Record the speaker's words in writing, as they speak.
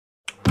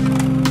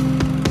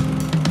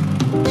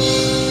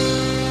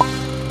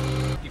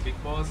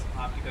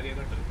Career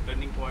का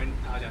turning point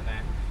कहा जाता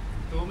है।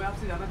 तो मैं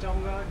आपसे जानना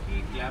चाहूँगा कि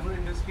ग्लैमर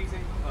इंडस्ट्री से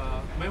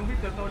मैं उम्मीद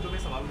करता हूँ जो मैं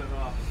सवाल कर रहा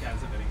हूँ आप उसके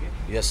आंसर करेंगे।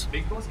 यस।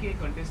 बिग बॉस की एक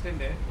कंटेस्टेंट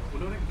है,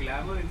 उन्होंने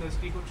ग्लैमर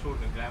इंडस्ट्री को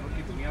छोड़कर, ग्लैमर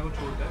की दुनिया को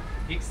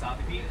छोड़कर एक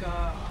सादगी का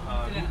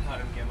रूप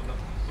धारण किया, मतलब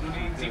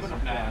उन्होंने एक जीवन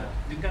अपनाया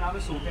जिनका नाम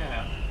है Sophia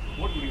Hayat.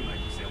 What would you like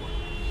to say about?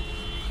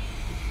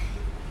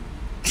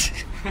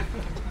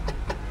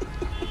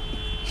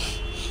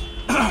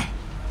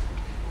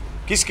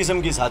 किस किस्म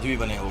की साध्वी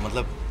बने हो,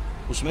 मतलब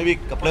उसमें भी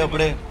कपड़े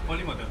वपड़े?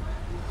 Holi mother.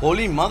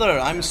 Holy Mother,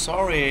 I'm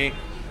sorry,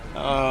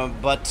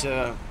 but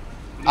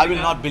I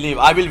will not believe.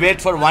 I will wait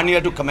for 1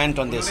 year to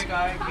comment on this. उन्होंने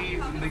कहा है कि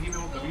जिंदगी में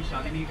वो कभी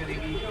शादी नहीं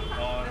करेगी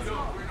और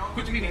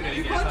कुछ भी नहीं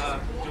करेगी ऐसा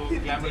जो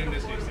ग्लैमर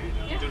इंडस्ट्री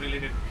से जो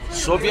related.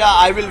 Sophia,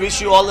 I will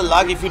wish you all the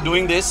luck if you're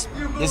doing this.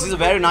 This is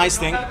a very nice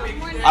thing.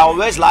 I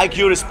always like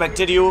you,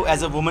 respected you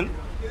as a woman.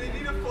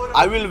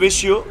 I will wish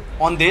you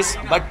on this,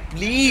 but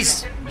please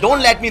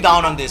don't let me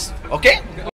down on this, okay?